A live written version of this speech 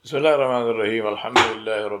Bismillahirrahmanirrahim.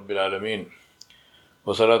 Alhamdulillahi Rabbil Alameen.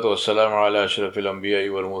 Wassalatu wassalamu ala ashrafil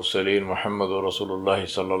anbiya'i wal mursaleen Muhammadur Rasulullah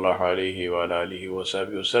sallallahu alayhi wa ala alihi wa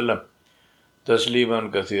sahbihi wa sallam.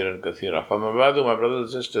 Tasliman kathiran kathira. Fama ba'du, my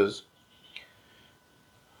brothers and sisters,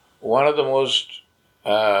 one of the most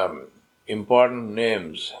important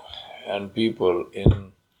names and people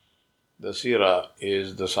in the seerah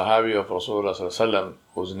is the Sahabi of Rasulullah sallallahu alayhi wa sallam,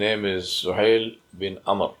 whose name is Suhail bin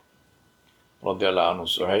Amr radiallahu anhu.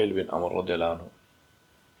 Suhail bin Amr radiallahu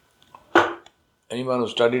anhu. Anyone who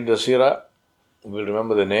studied the seerah will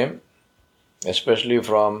remember the name, especially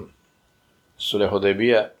from Sulh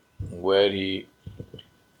Hudaybiyah, where he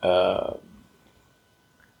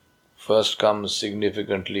first comes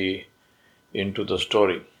significantly into the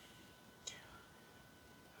story.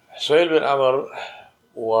 Suhail bin Amr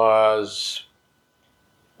was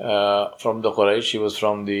from the Quraysh. He was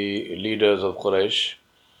from the leaders of Quraysh.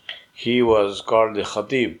 He was called the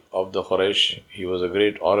Khatib of the Quraysh. He was a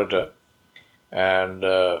great orator, and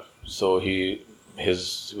so he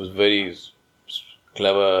was very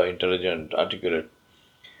clever, intelligent, articulate,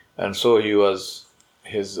 and so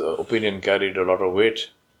his opinion carried a lot of weight.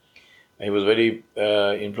 He was very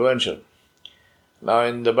influential. Now,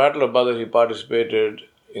 in the Battle of Badr, he participated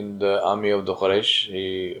in the army of the Quraysh.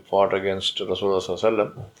 He fought against Rasulullah sallallahu alaihi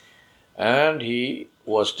wasallam, and he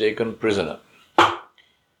was taken prisoner.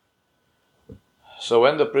 So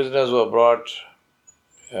when the prisoners were brought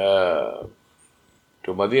to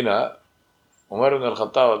Medina, Umar ibn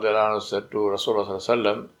al-Khattab said to Rasulullah sallallahu alaihi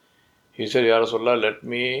wasallam, he said, Ya Rasulullah, let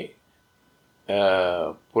me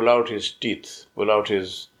pull out his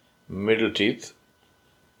middle teeth,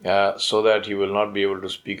 so that he will not be able to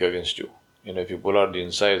speak against you. You know, if you pull out the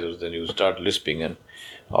incisors, then you start lisping, and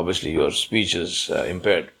obviously your speech is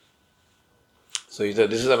impaired. So he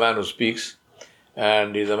said, this is a man who speaks,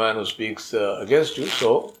 and he's a man who speaks against you,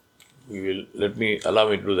 so allow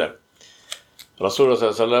me to do that. Rasulullah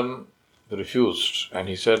sallallahu alaihi wasallam refused, and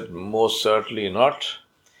he said, most certainly not.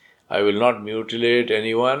 I will not mutilate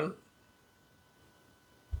anyone,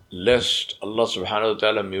 lest Allah subhanahu wa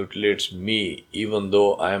ta'ala mutilates me, even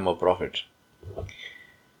though I am a prophet.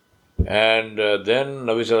 And then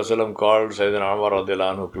Nabi sallallahu alaihi wasallam called Sayyidina Umar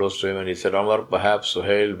radiallahu anhu close to him, and he said, Umar, perhaps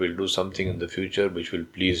Suhail will do something in the future which will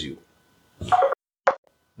please you.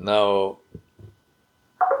 Now,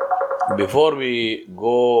 before we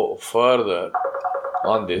go further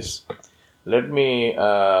on this, let me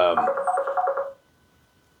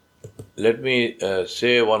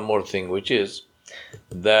say one more thing, which is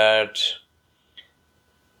that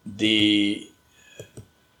the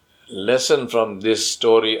lesson from this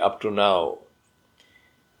story up to now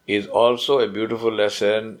is also a beautiful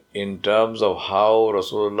lesson in terms of how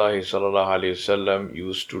Rasulullah sallallahu alaihi wasallam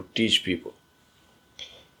used to teach people.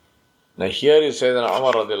 Now here is Sayyidina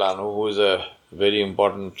Umar radiallahu anhu, who is a very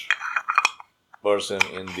important person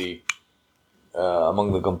in the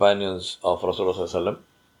among the companions of Rasulullah sallallahu alaihi wasallam,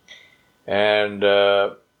 and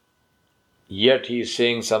yet he is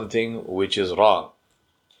saying something which is wrong.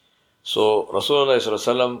 So Rasulullah sallallahu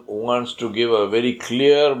alaihi wasallam wants to give a very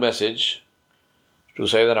clear message to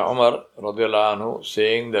Sayyidina Umar radiallahu anhu,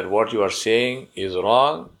 saying that what you are saying is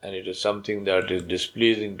wrong, and it is something that is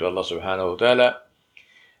displeasing to Allah subhanahu wa ta'ala.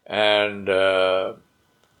 And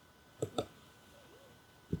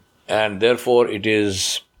therefore it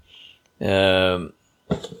is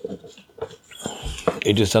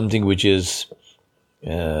something which is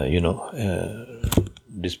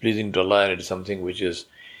displeasing to Allah, and it is something which is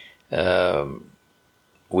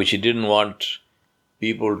which he didn't want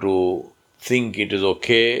people to think it is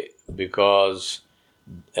okay, because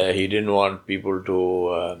he didn't want people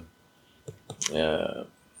to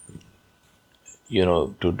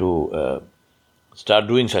start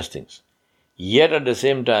doing such things. Yet at the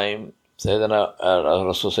same time, Sayyidina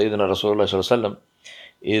Rasulullah sallallahu alaihi wasallam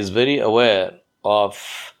is very aware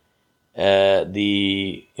of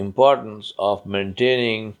the importance of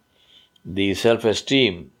maintaining the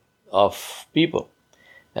self-esteem of people.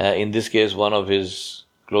 In this case, one of his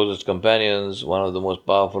closest companions, one of the most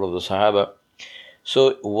powerful of the Sahaba.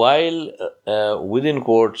 So while within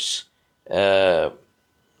quotes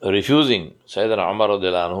refusing Sayyidina Umar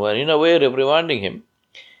radiallahu anhu, and in a way reprimanding him,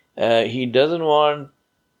 he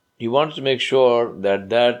wants to make sure that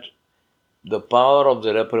the power of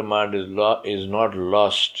the reprimand is not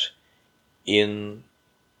lost in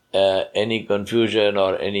any confusion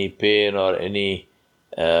or any pain or any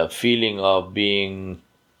feeling of being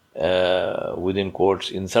within quotes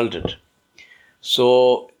insulted.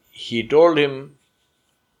 So he told him,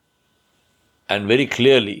 and very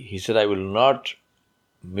clearly he said, I will not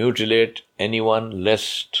mutilate anyone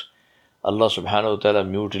lest Allah subhanahu wa ta'ala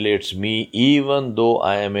mutilates me even though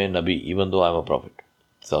I am a Nabi, even though I am a Prophet.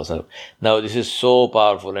 So, now this is so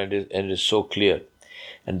powerful and it is so clear.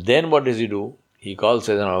 And then what does he do? He calls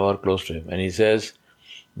Sayyidina Umar close to him and he says,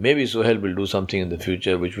 maybe Suhail will do something in the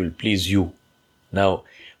future which will please you. Now,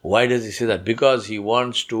 why does he say that? Because he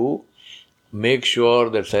wants to make sure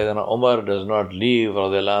that Sayyidina Umar does not leave,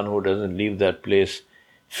 radiallahu anhu doesn't leave that place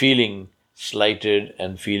feeling slighted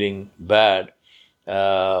and feeling bad,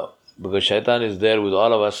 because shaitan is there with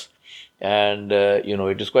all of us. And,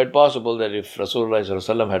 it is quite possible that if Rasulullah sallallahu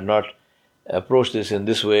alaihi wasallam had not approached this in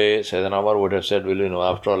this way, Sayyidina Umar would have said, well,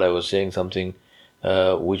 after all, I was saying something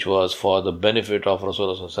which was for the benefit of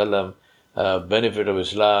Rasulullah sallallahu alaihi wasallam, benefit of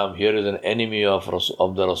Islam. Here is an enemy of the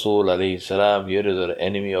Rasul alayhi salam. Here is an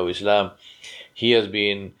enemy of Islam. He has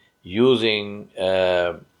been using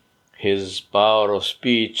his power of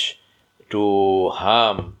speech to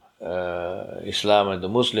harm Islam and the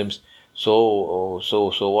Muslims. So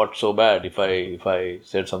what's so bad if I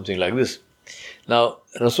said something like this? Now,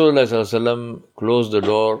 Rasulullah sallallahu alaihi wasallam closed the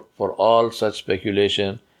door for all such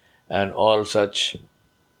speculation and all such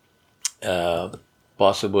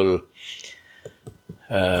possible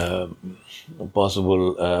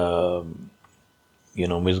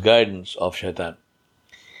misguidance of shaitan.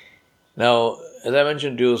 Now, as I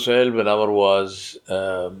mentioned to you, Suhail bin Amr was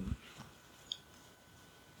the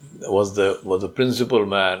principal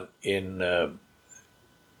man in the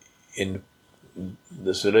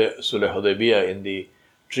Sulh Hudaybiyah, in the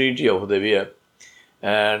Treaty of Hudaybiyah.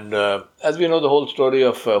 And as we know the whole story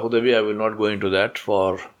of Hudaybiyah, I will not go into that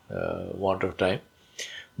for want of time.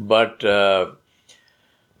 But Suhail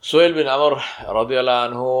bin Amr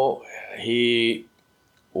radiallahu anhu, he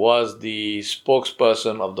was the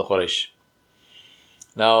spokesperson of the Quraysh.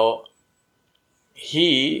 Now,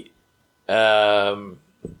 he, if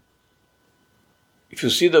you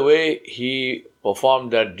see the way he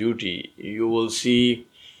performed that duty, you will see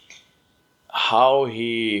how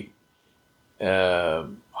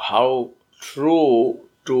true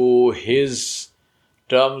to his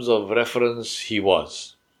terms of reference he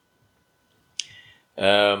was.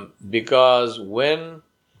 Because when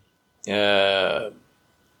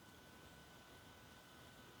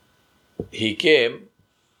he came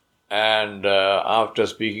and after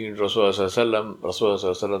speaking to Rasulullah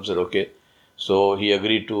Rasulullah said, okay, so he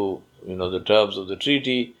agreed to the terms of the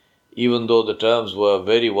treaty, even though the terms were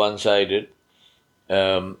very one-sided,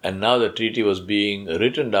 and now the treaty was being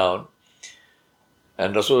written down,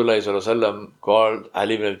 and Rasulullah called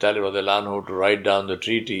Ali bin Abi Talib radiallahu anhu to write down the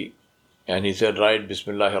treaty, and he said, write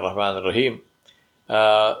Bismillahir Rahmanir Rahim.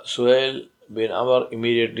 Suhail bin Amr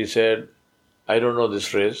immediately said, I don't know this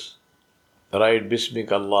phrase. Write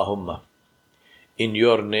Bismika Allahumma, in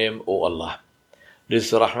your name, O Allah.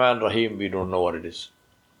 This Rahman Rahim, we don't know what it is.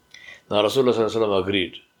 Now Rasulullah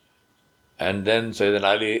agreed. And then Sayyidina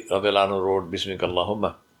Ali radiallahu anhu wrote Bismika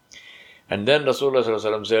Allahumma. And then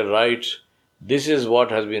Rasulullah said, right, this is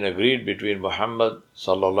what has been agreed between Muhammad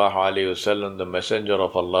sallallahu alayhi wasallam, the messenger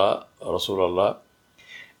of Allah, Rasulullah,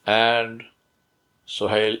 and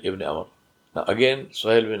Suhail ibn Amr. Now again,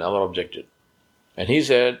 Suhail ibn Amr objected. And he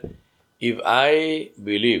said, if I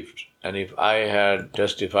believed, and if I had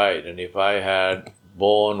testified, and if I had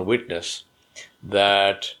borne witness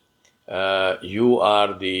that you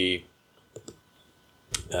are the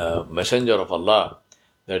messenger of Allah,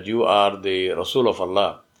 that you are the Rasul of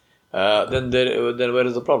Allah, then where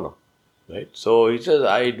is the problem? Right? So he says,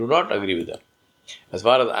 I do not agree with that. As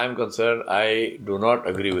far as I am concerned, I do not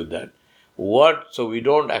agree with that. So we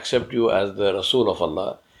don't accept you as the Rasul of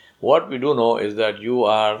Allah. What we do know is that you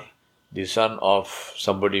are the son of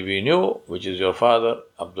somebody we knew, which is your father,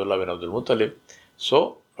 Abdullah bin Abdul Muttalib.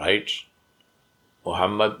 So, write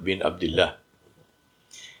Muhammad bin Abdullah.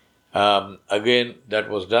 Again, that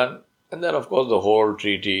was done. And then, of course, the whole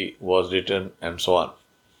treaty was written and so on.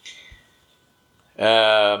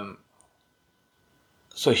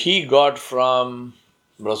 So he got from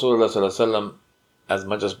Rasulullah sallallahu alaihi wasallam as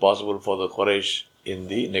much as possible for the Quraysh in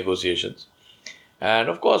the negotiations. And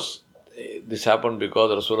of course, this happened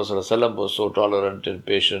because Rasulullah sallallahu alaihi wasallam was so tolerant and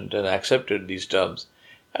patient and accepted these terms.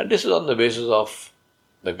 And this is on the basis of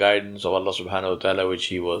the guidance of Allah subhanahu wa ta'ala which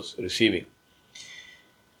he was receiving.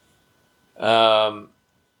 2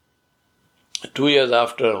 years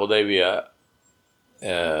after Hudaybiyah,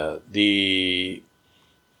 the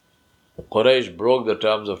Quraysh broke the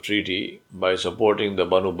terms of treaty by supporting the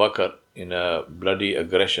Banu Bakr in a bloody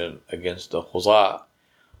aggression against the Khuza,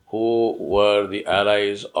 who were the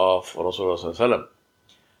allies of Rasulullah sallallahu alaihi wasallam.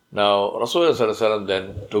 Now, Rasulullah sallallahu alaihi wasallam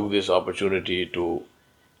then took this opportunity to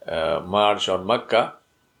march on Makkah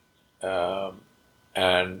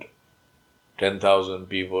and 10,000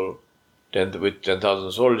 people, with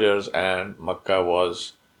 10,000 soldiers, and Makkah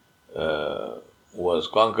was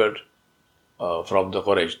conquered from the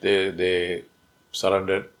Quraysh. They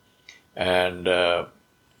surrendered, and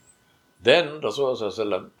then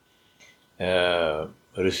Rasulullah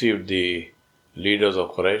received the leaders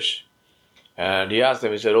of Quraysh, and he asked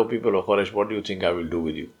them, he said, "Oh, people of Quraysh, what do you think I will do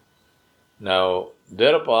with you?" Now,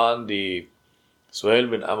 thereupon the Suhail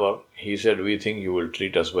bin Amr, he said, "We think you will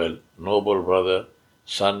treat us well. Noble brother,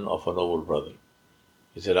 son of a noble brother."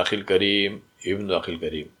 He said, "Akhil Kareem, Ibn Akhil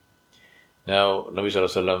Kareem." Now, Nabi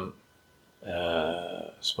Sallallahu Alaihi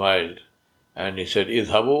Wasallam smiled and he said,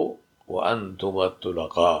 "Idhabu wa antum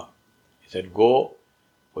at-tulaqa." He said, "Go,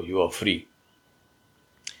 for you are free."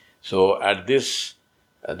 So at this,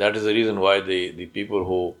 that is the reason why the people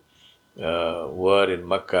who were in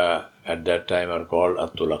Makkah at that time are called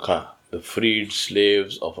at-tulaqa, the freed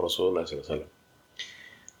slaves of Rasulullah Sallallahu Alaihi Wasallam.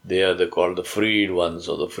 They are called the freed ones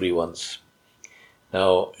or the free ones.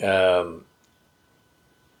 Now,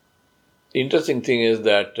 interesting thing is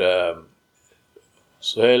that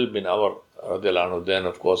Suhail bin Amr radiallahu anhu, then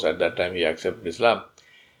of course at that time he accepted Islam,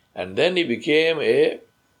 and then he became a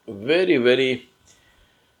very, very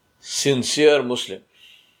sincere Muslim.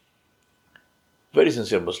 Very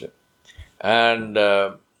sincere Muslim. And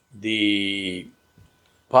the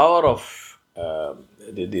power of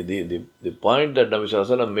the point that Nabi Sallallahu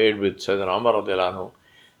Alaihi Wasallam made with Sayyidina Umar radiallahu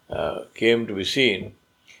anhu came to be seen,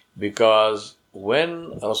 because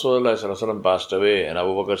when Rasulullah Sallallahu Alaihi Wasallam passed away and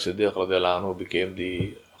Abu Bakr Siddiq radiallahu anhu became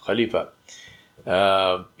the Khalifa,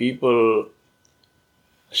 people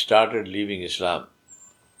started leaving Islam.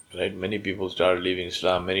 Right? Many people started leaving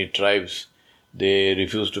Islam. Many tribes, they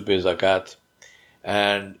refused to pay zakat.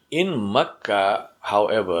 And in Makkah,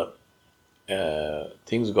 however,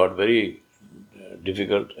 things got very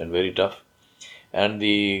difficult and very tough. And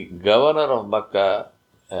the governor of Makkah,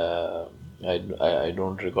 I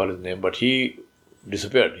don't recall his name, but he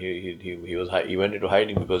disappeared. He went into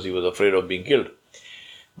hiding because he was afraid of being killed.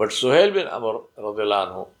 But Suhail bin Amr radiallahu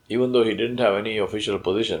anhu, even though he didn't have any official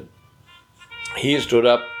position, he stood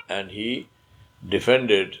up and he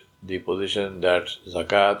defended the position that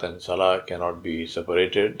zakat and salah cannot be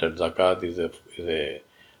separated, that zakat is a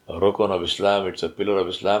rukun of Islam, it's a pillar of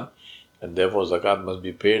Islam, and therefore zakat must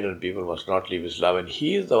be paid and people must not leave Islam. And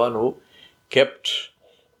he is the one who kept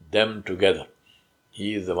them together.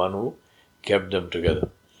 He is the one who kept them together.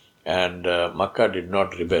 And Makkah did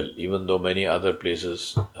not rebel, even though many other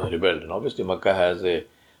places rebelled. And obviously Makkah has a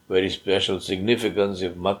very special significance.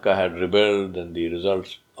 If Makkah had rebelled, then the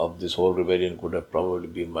results of this whole rebellion could have probably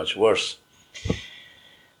been much worse.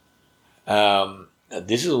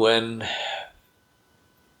 This is when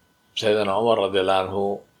Sayyidina Umar radiallahu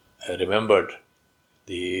anhu remembered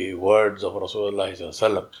the words of Rasulullah sallallahu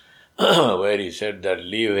alaihi wasallam, where he said that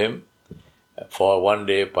leave him for one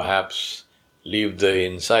day, perhaps leave the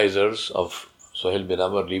incisors of Suhail bin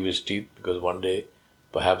Amr, leave his teeth, because one day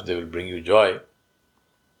perhaps they will bring you joy.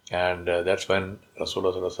 And that's when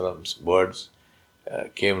Rasulullah sallallahu alaihi wasallam's words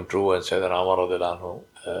came true, and Sayyidina Umar radiallahu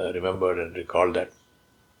anhu remembered and recalled that.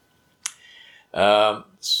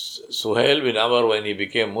 Suhail bin Amr, when he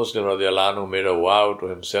became Muslim radiallahu anhu, made a vow to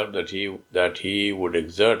himself that he would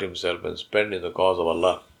exert himself and spend in the cause of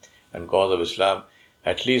Allah and cause of Islam,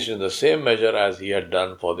 at least in the same measure as he had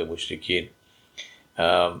done for the mushrikeen.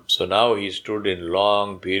 So now he stood in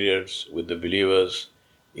long periods with the believers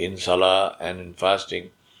in salah and in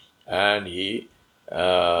fasting, and he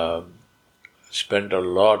spent a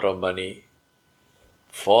lot of money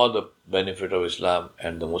for the benefit of Islam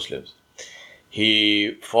and the Muslims.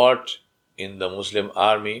 He fought in the Muslim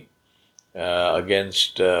army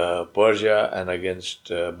against Persia and against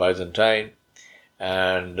Byzantine,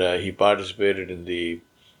 and he participated in the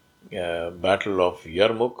Battle of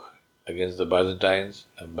Yarmouk against the Byzantines,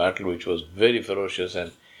 a battle which was very ferocious,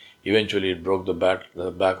 and eventually it broke the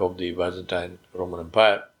back of the Byzantine Roman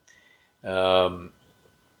Empire.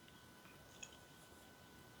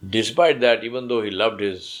 Despite that, even though he loved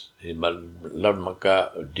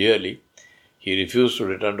Makkah dearly, he refused to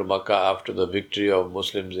return to Makkah after the victory of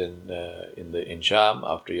Muslims in Sham,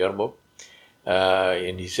 after Yarmouk.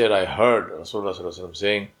 And he said, I heard Rasulullah sallallahu alaihi wasallam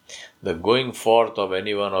saying, the going forth of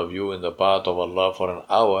any one of you in the path of Allah for an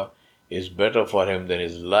hour is better for him than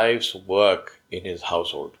his life's work in his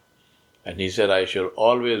household. And he said, I shall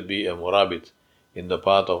always be a murabit in the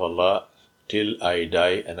path of Allah till I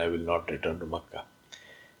die, and I will not return to Makkah.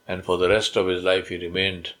 And for the rest of his life, he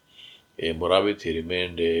remained a murabit, he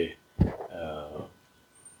remained a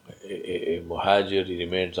muhajir, he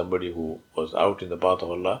remained somebody who was out in the path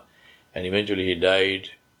of Allah. And eventually he died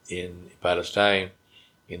in Palestine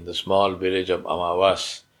in the small village of Amawas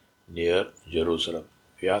near Jerusalem.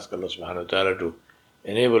 We ask Allah subhanahu wa ta'ala to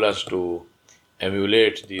enable us to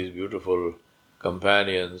emulate these beautiful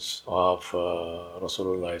companions of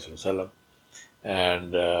Rasulullah sallallahu alaihi wasallam,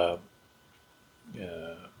 and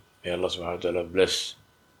may Allah subhanahu wa ta'ala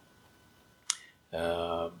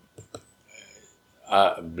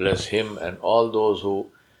bless him and all those who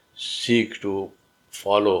seek to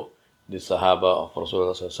follow the Sahaba of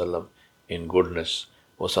Rasulullah sallallahu alaihi wasallam in goodness.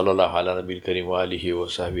 Wa sallallahu ala nabiyil kareem wa alihi wa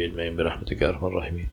sahbihi ajma'in bi rahmatika ya arhamar rahimin.